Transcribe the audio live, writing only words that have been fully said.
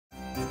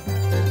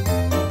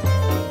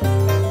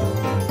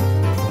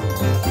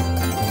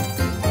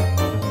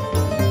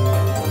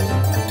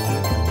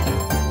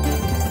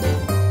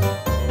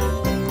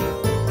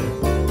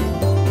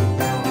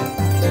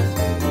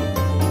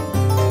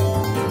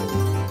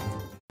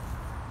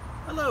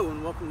Hello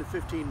and welcome to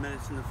 15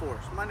 Minutes in the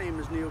Forest. My name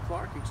is Neil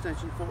Clark,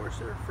 Extension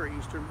Forester for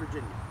Eastern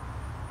Virginia.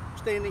 I'm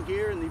standing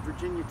here in the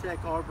Virginia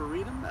Tech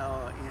Arboretum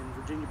in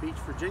Virginia Beach,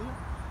 Virginia.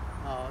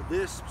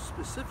 This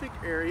specific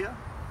area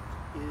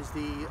is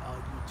the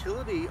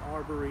Utility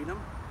Arboretum,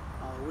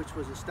 which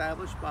was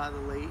established by the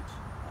late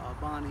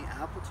Bonnie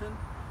Appleton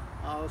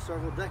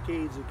several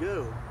decades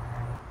ago.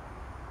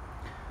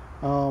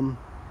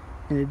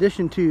 In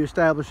addition to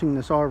establishing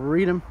this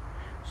arboretum,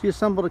 she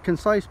assembled a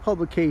concise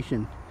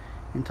publication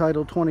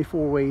entitled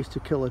 24 Ways to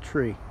Kill a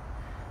Tree.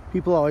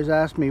 People always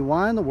ask me,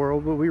 why in the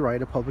world would we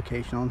write a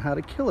publication on how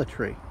to kill a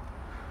tree?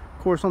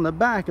 Of course, on the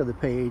back of the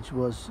page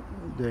was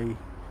the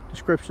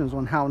descriptions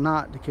on how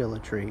not to kill a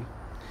tree.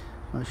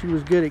 She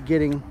was good at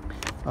getting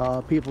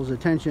people's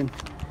attention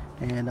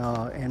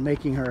and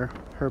making her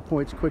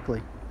points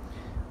quickly.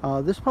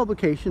 This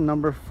publication,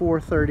 number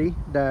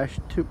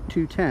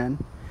 430-210,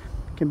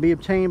 can be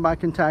obtained by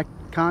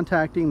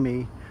contacting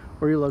me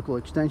or your local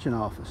extension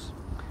office.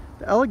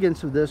 The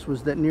elegance of this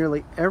was that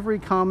nearly every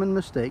common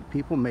mistake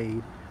people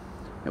made,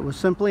 it was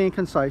simply and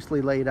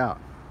concisely laid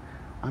out.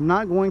 I'm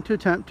not going to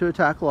attempt to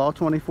tackle all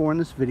 24 in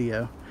this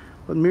video,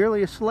 but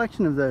merely a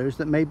selection of those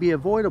that may be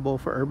avoidable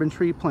for urban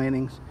tree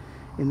plantings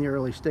in the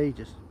early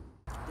stages.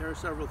 There are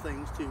several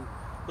things to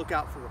look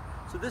out for.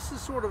 So this is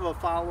sort of a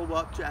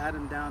follow-up to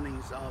Adam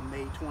Downing's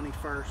May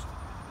 21st,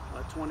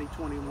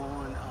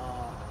 2021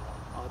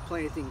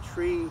 planting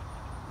tree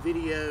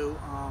video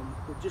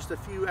with just a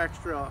few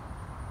extra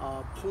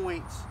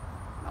points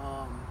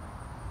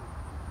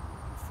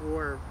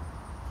for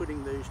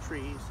putting those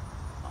trees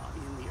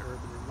in the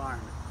urban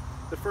environment.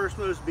 The first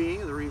most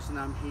being, the reason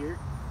I'm here,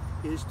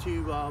 is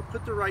to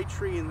put the right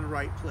tree in the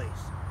right place.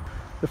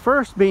 The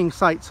first being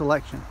site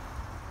selection.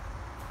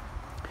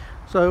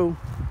 So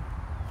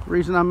the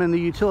reason I'm in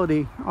the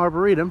Utility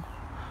Arboretum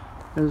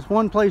is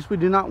one place we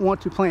do not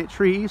want to plant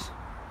trees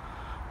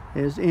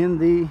is in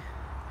the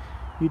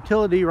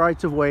utility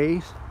rights of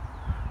ways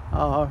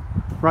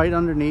right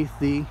underneath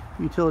the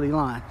utility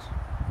lines.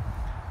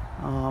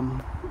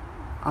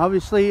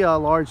 Obviously a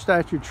large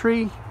statured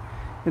tree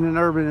in an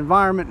urban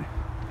environment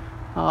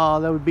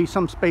that would be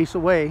some space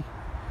away.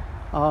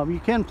 You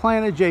can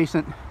plant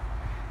adjacent,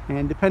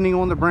 and depending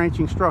on the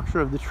branching structure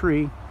of the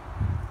tree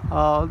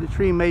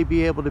may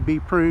be able to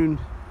be pruned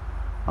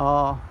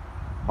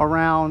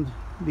around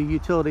the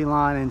utility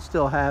line and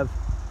still have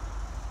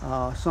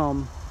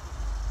some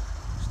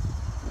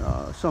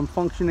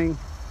functioning,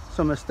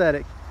 some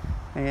aesthetic,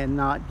 and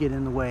not get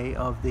in the way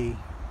of the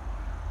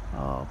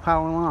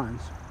power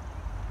lines.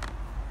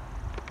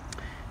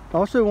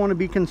 Also want to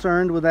be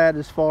concerned with that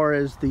as far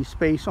as the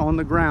space on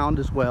the ground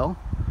as well,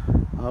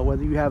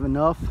 whether you have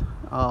enough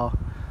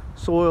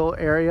soil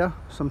area.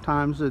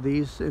 Sometimes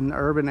these in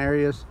urban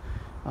areas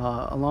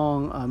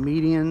along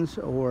medians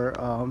or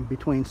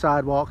between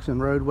sidewalks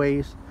and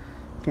roadways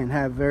can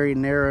have very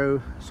narrow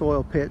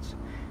soil pits,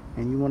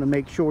 and you want to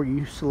make sure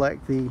you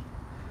select the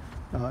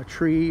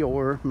tree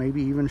or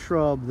maybe even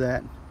shrub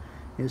that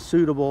is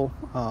suitable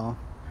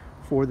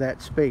for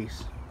that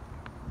space.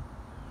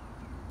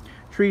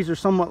 Trees are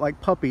somewhat like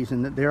puppies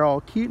in that they're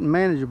all cute and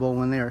manageable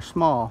when they are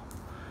small,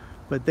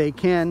 but they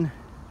can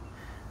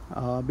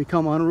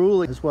become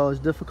unruly as well as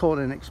difficult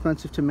and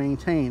expensive to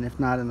maintain if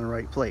not in the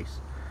right place.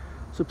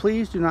 So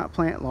please do not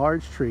plant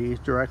large trees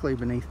directly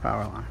beneath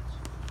power lines.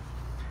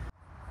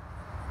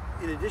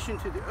 In addition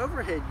to the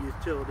overhead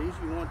utilities,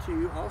 you want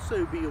to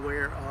also be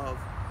aware of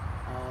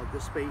the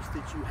space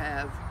that you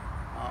have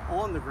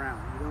on the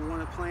ground. You don't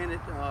want to plant it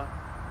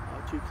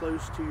too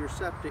close to your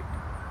septic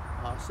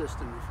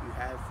system if you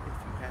have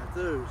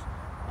those.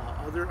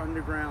 Other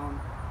underground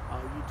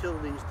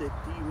utilities that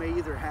you may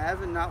either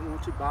have and not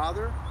want to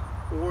bother,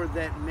 or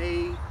that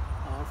may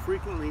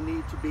frequently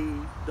need to be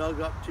dug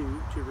up to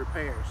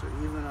repair. So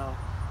even a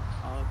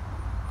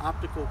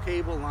optical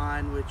cable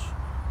line, which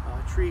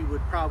a tree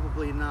would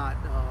probably not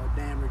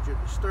damage or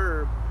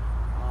disturb,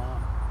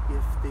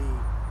 if the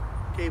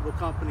cable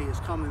company is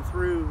coming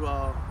through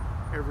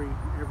every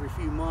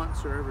few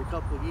months or every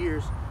couple of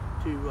years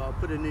to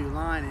put a new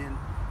line in,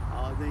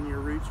 then your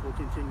roots will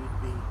continue to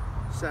be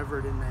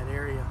severed in that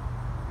area.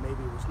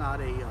 Maybe it was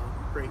not a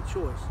great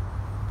choice.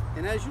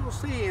 And as you will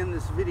see in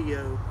this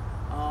video,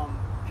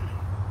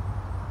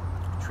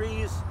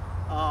 trees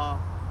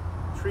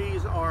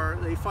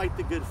they fight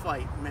the good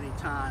fight many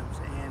times,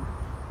 and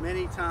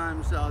many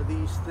times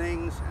these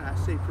things, and I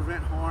say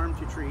prevent harm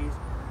to trees,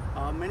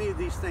 many of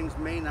these things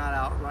may not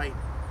outright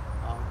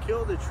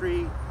kill the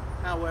tree.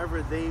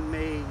 However, they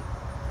may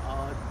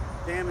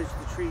damage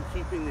the tree,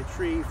 keeping the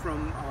tree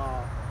from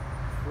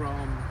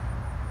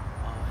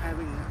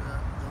having the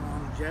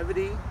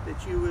longevity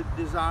that you would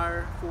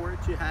desire for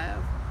it to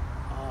have.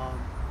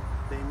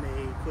 They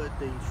may put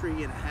the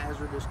tree in a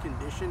hazardous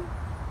condition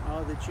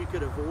that you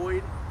could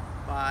avoid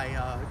by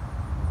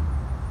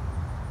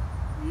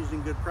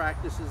using good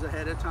practices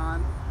ahead of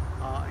time,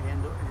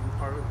 and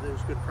part of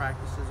those good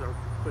practices are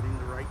putting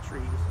the right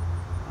trees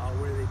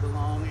where they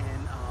belong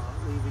and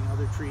leaving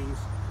other trees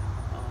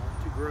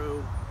to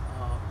grow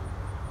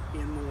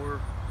in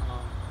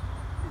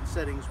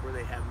settings where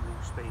they have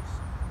more space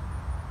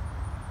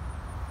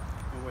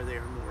and where they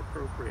are more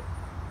appropriate.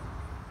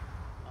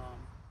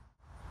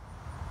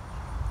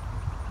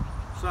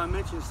 So I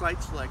mentioned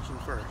site selection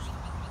first.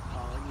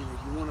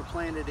 You want to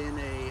plant it in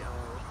a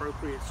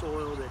appropriate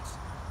soil that's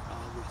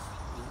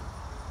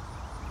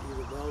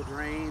either well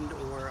drained,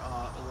 or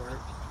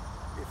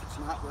if it's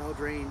not well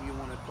drained, you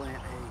want to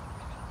plant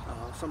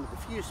some of the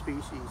few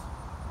species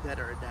that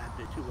are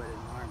adapted to wet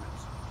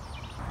environments.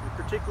 And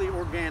particularly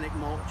organic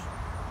mulch,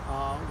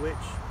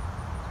 which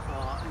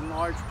in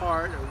large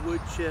part are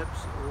wood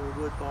chips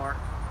or wood bark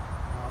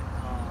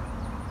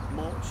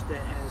mulch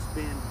that has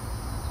been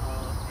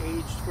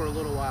aged for a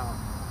little while.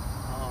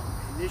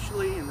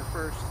 Initially, in the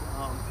first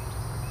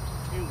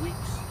few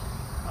weeks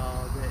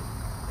that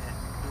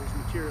those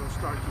materials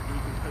start to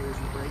decompose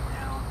and break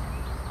down,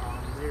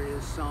 there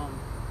is some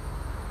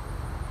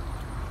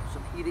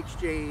heat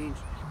exchange.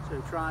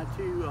 So try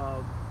to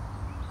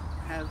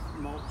have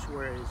mulch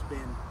where it has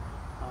been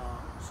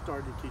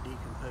started to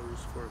decompose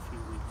for a few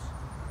weeks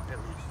at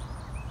least.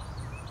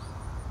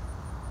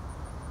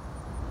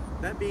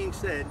 That being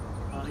said,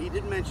 he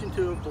did mention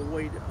to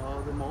avoid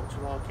the mulch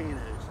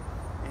volcanoes.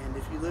 And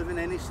if you live in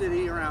any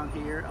city around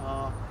here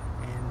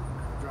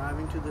and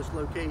driving to this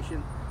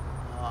location,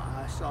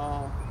 I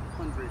saw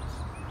hundreds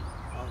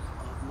of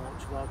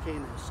mulch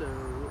volcanoes. So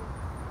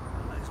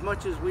as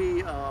much as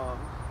we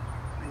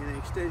in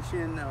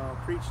Extension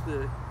preach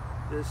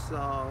this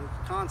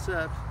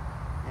concept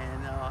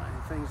and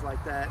things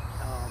like that,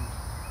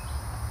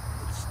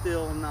 it's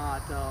still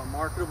not a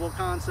marketable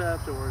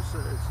concept, or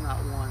it's not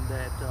one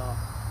that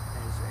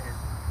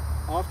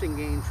has often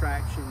gained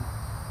traction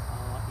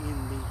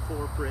in the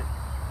corporate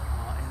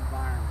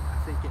environment.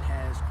 I think it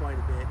has quite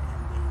a bit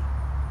in the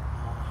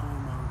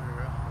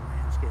homeowner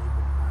landscape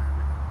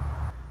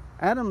environment.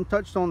 Adam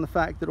touched on the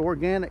fact that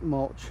organic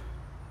mulch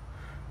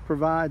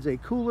provides a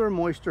cooler,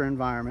 moisture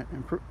environment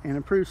and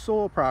improves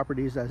soil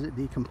properties as it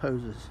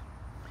decomposes.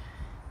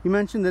 He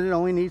mentioned that it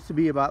only needs to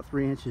be about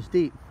 3 inches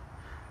deep,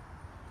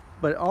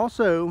 but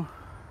also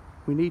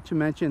we need to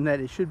mention that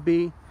it should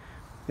be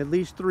at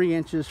least 3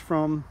 inches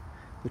from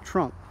the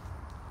trunk.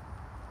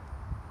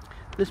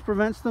 This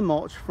prevents the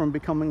mulch from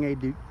becoming a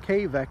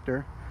decay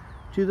vector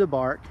to the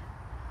bark,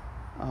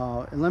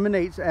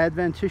 eliminates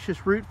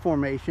adventitious root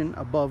formation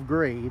above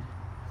grade,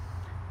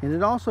 and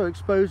it also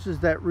exposes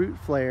that root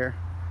flare,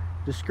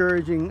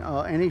 discouraging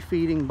any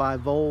feeding by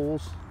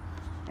voles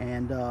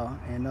and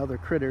other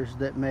critters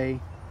that may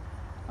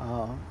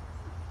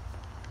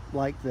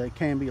like the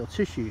cambial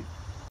tissue.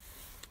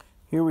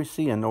 Here we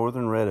see a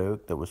northern red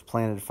oak that was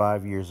planted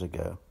 5 years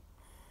ago.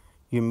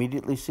 You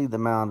immediately see the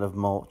mound of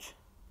mulch.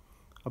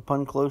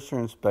 Upon closer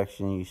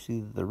inspection, you see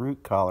that the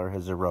root collar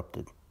has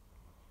erupted.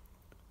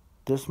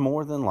 This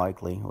more than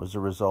likely was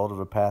a result of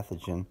a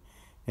pathogen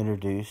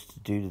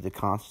introduced due to the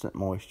constant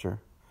moisture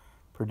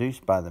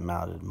produced by the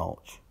mounded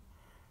mulch.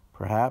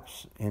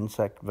 Perhaps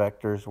insect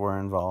vectors were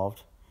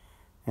involved,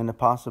 and the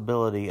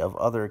possibility of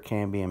other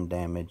cambium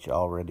damage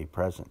already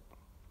present.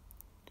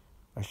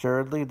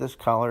 Assuredly, this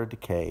collar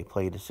decay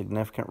played a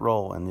significant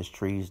role in this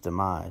tree's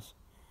demise.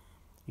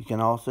 You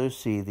can also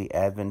see the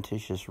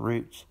adventitious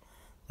roots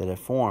that have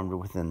formed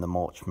within the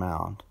mulch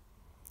mound.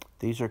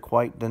 These are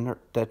quite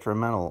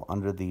detrimental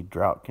under the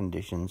drought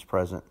conditions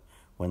present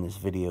when this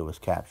video was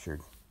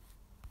captured.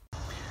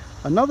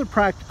 Another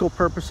practical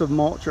purpose of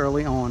mulch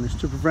early on is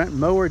to prevent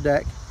mower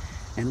deck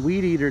and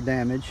weed eater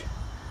damage,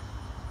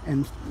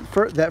 and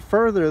that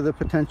further the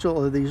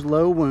potential of these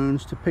low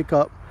wounds to pick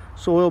up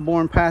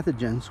soil-borne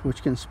pathogens,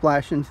 which can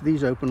splash into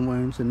these open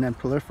wounds and then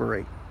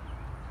proliferate.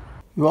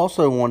 You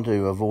also want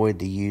to avoid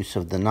the use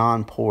of the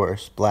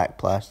non-porous black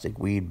plastic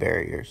weed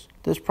barriers.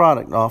 This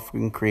product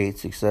often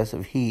creates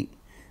excessive heat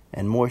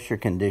and moisture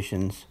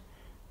conditions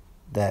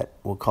that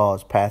will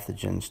cause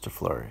pathogens to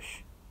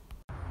flourish.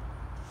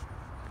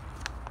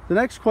 The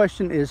next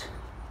question is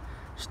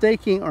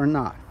staking or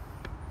not.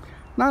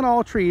 Not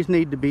all trees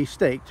need to be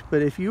staked,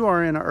 but if you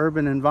are in an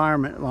urban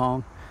environment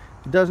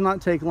it does not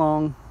take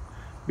long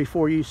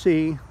before you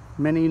see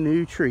many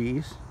new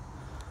trees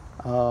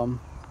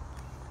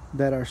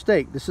that are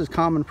staked. This is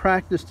common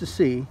practice to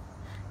see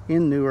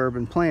in new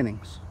urban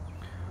plantings.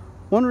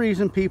 One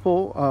reason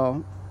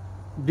people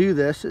do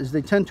this is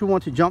they tend to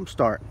want to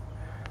jumpstart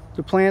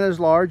to plant as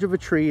large of a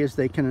tree as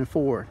they can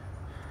afford.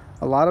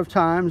 A lot of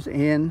times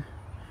in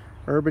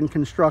urban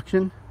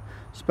construction,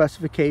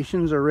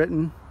 specifications are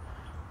written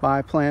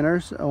by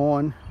planters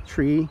on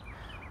tree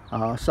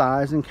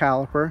size and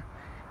caliper,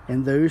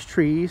 and those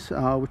trees,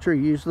 which are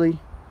usually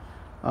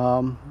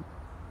a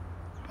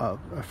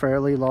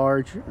fairly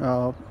large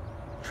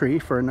tree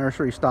for a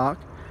nursery stock,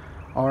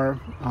 are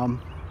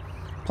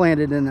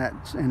planted in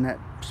that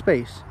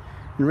space.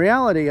 In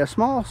reality, a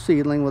small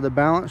seedling with a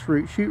balanced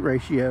root-shoot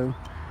ratio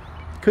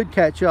could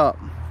catch up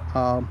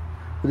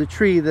with a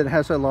tree that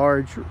has a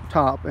large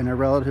top and a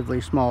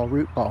relatively small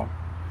root ball.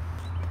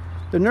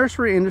 The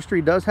nursery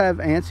industry does have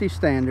ANSI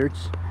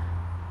standards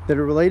that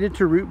are related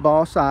to root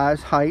ball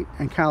size, height,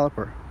 and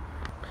caliper.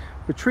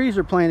 But trees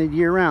are planted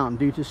year-round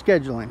due to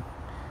scheduling.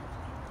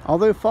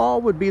 Although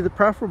fall would be the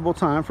preferable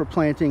time for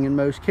planting in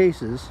most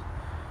cases,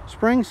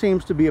 spring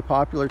seems to be a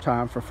popular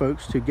time for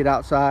folks to get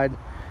outside,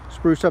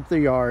 spruce up their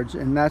yards,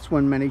 and that's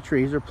when many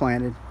trees are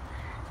planted.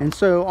 And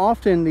so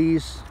often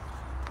these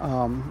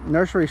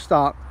nursery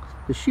stock,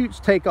 the shoots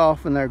take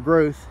off in their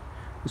growth,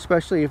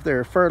 especially if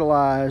they're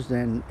fertilized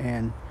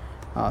and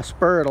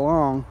spurred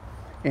along,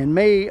 and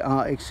may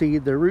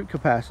exceed their root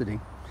capacity.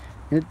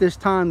 And at this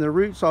time, the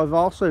roots have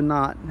also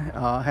not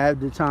had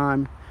the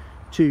time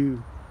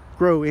to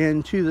grow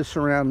into the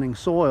surrounding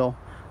soil,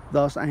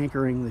 thus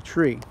anchoring the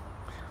tree.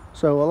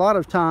 So a lot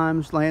of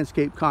times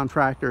landscape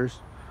contractors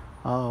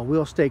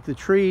will stake the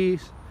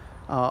trees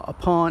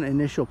upon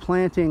initial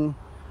planting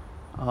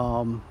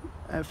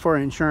for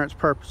insurance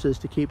purposes,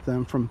 to keep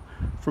them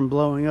from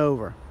blowing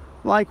over.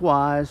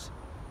 Likewise,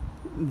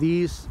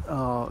 these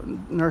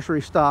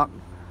nursery stock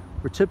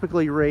were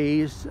typically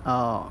raised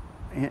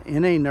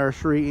in a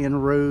nursery in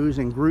rows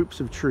and groups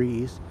of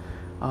trees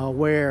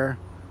where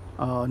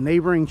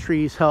neighboring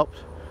trees helped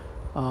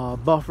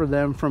buffer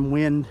them from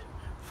wind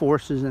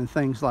forces and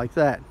things like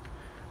that.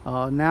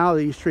 Now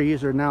these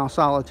trees are now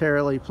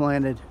solitarily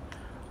planted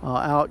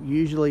out,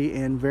 usually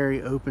in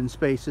very open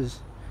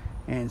spaces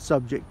and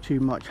subject to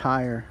much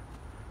higher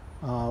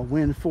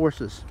wind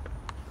forces.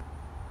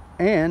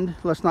 And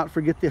let's not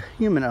forget the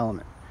human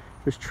element.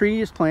 If a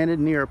tree is planted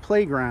near a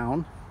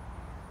playground,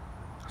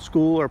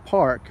 school, or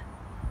park,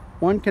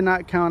 one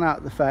cannot count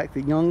out the fact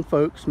that young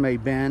folks may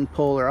bend,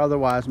 pull, or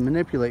otherwise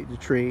manipulate the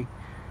tree,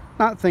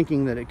 not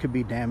thinking that it could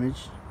be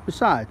damaged.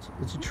 Besides,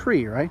 it's a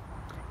tree, right?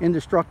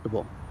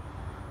 Indestructible.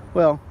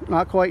 Well,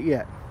 not quite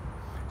yet.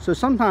 So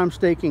sometimes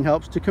staking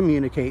helps to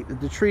communicate that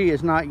the tree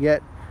is not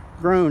yet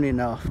grown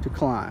enough to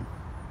climb.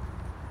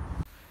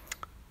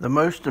 The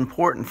most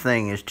important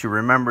thing is to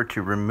remember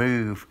to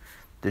remove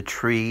the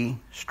tree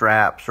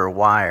straps or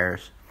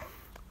wires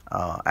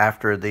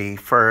after the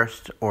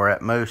first or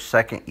at most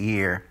second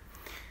year,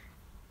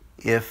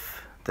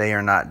 if they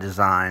are not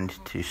designed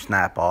to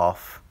snap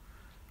off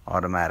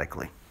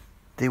automatically.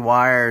 The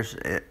wires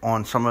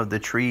on some of the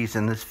trees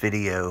in this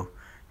video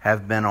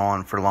have been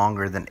on for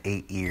longer than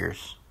 8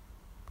 years.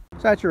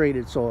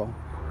 Saturated soil.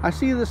 I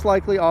see this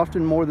likely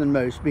often more than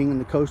most, being in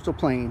the coastal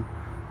plain,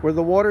 where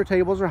the water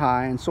tables are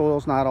high and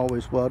soil's not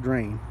always well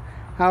drained.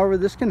 However,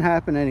 this can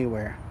happen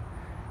anywhere.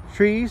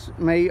 Trees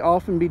may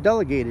often be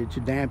delegated to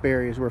damp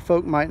areas where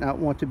folk might not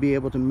want to be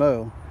able to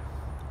mow.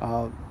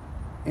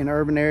 In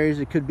urban areas,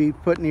 it could be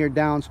put near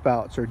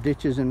downspouts or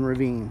ditches and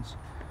ravines.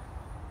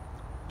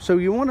 So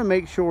you want to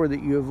make sure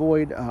that you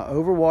avoid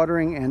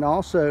overwatering and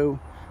also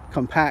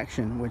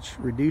compaction, which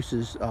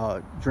reduces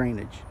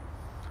drainage.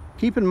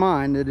 Keep in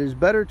mind that it is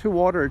better to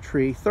water a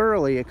tree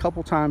thoroughly a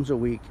couple times a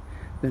week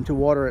than to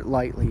water it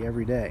lightly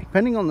every day.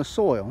 Depending on the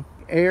soil,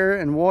 air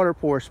and water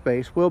pore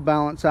space will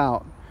balance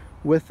out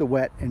with the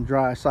wet and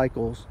dry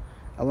cycles,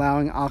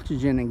 allowing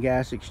oxygen and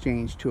gas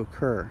exchange to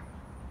occur.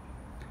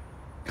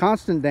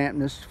 Constant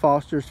dampness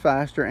fosters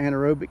faster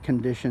anaerobic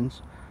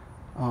conditions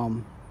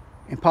and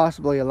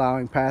possibly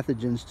allowing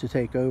pathogens to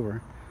take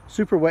over.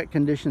 Super wet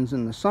conditions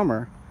in the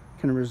summer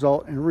can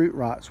result in root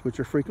rots, which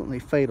are frequently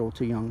fatal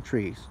to young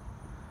trees.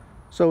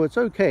 So it's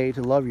okay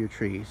to love your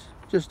trees,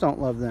 just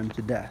don't love them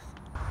to death.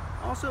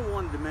 I also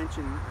wanted to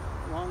mention,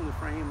 along the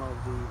frame of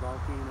the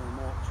volcano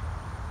mulch,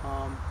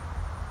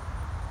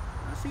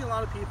 I see a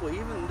lot of people,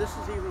 this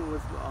is even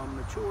with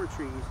mature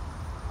trees,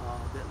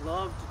 that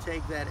love to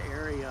take that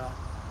area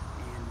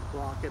and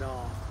block it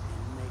off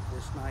and make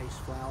this nice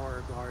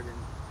flower garden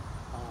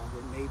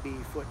that may be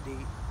foot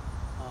deep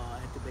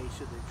at the base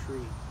of the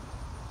tree.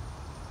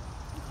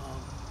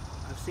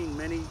 I've seen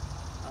many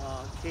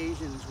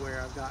occasions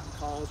where I've gotten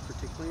calls,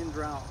 particularly in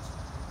droughts,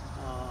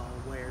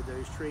 where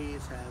those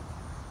trees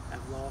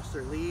have lost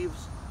their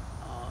leaves,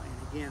 and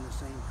again, the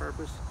same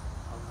purpose.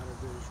 A lot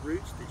of those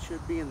roots that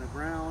should be in the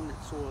ground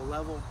at soil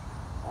level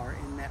are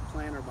in that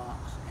planter box,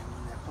 and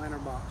when that planter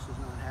box does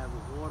not have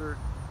the water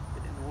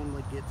that it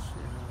normally gets,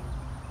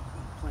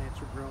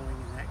 plants are growing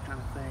and that kind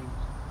of thing,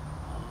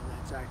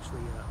 that's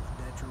actually a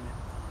detriment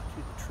to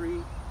the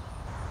tree.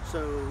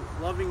 So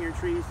loving your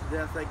trees to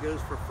death, that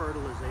goes for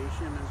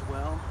fertilization as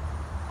well.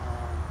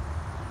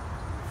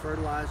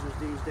 Fertilizers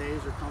these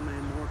days are coming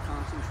in more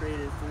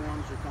concentrated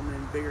forms, they're coming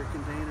in bigger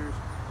containers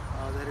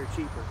that are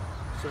cheaper.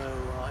 So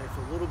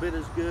if a little bit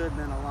is good,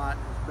 then a lot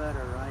is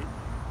better, right?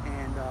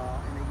 And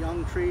in a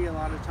young tree, a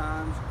lot of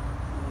times,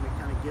 you want to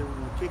kind of give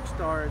them a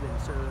kickstart,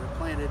 and so they're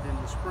planted in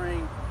the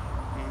spring,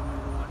 and we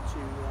want to,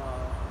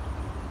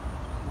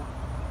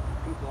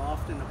 people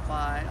often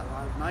apply a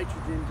lot of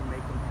nitrogen to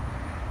make them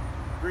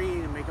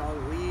green and make all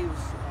the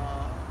leaves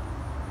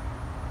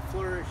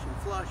flourish and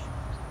flush,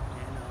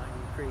 and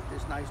you create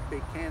this nice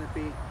big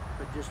canopy.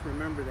 But just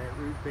remember that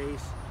root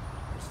base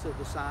is still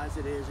the size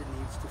it is. It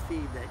needs to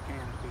feed that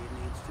canopy. It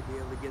needs to be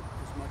able to get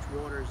as much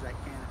water as that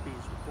canopy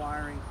is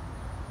requiring.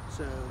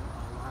 So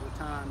a lot of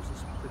times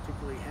this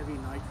particularly heavy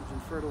nitrogen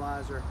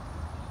fertilizer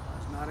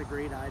is not a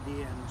great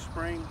idea in the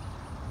spring.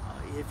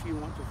 If you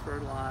want to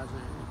fertilize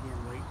it, again,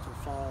 wait till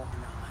fall,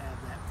 and have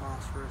that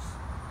phosphorus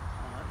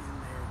in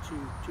there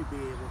to be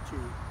able to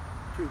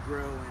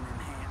grow and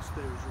enhance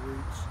those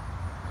roots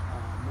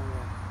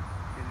more,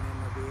 and then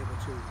they'll be able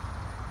to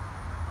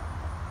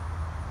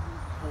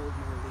hold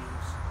more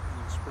leaves in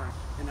the spring.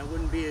 And I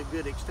wouldn't be a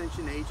good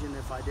extension agent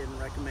if I didn't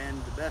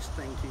recommend the best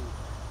thing to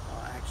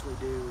actually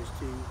do is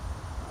to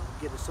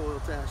get a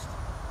soil test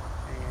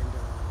and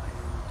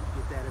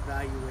get that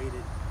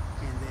evaluated,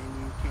 and then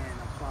you can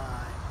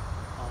apply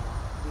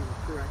the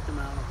correct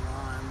amount of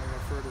lime or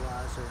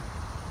fertilizer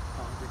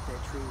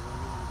that tree will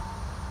need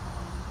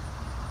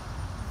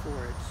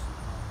for its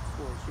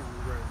young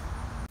growth.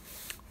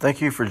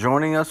 Thank you for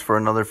joining us for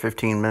another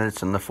 15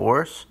 minutes in the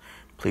forest.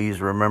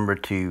 Please remember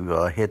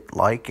to hit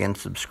like and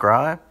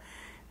subscribe.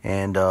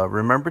 And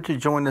remember to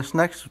join us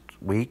next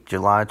week,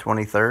 July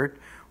 23rd,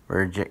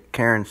 where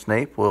Karen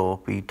Snape will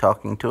be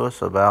talking to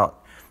us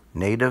about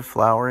native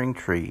flowering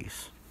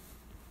trees.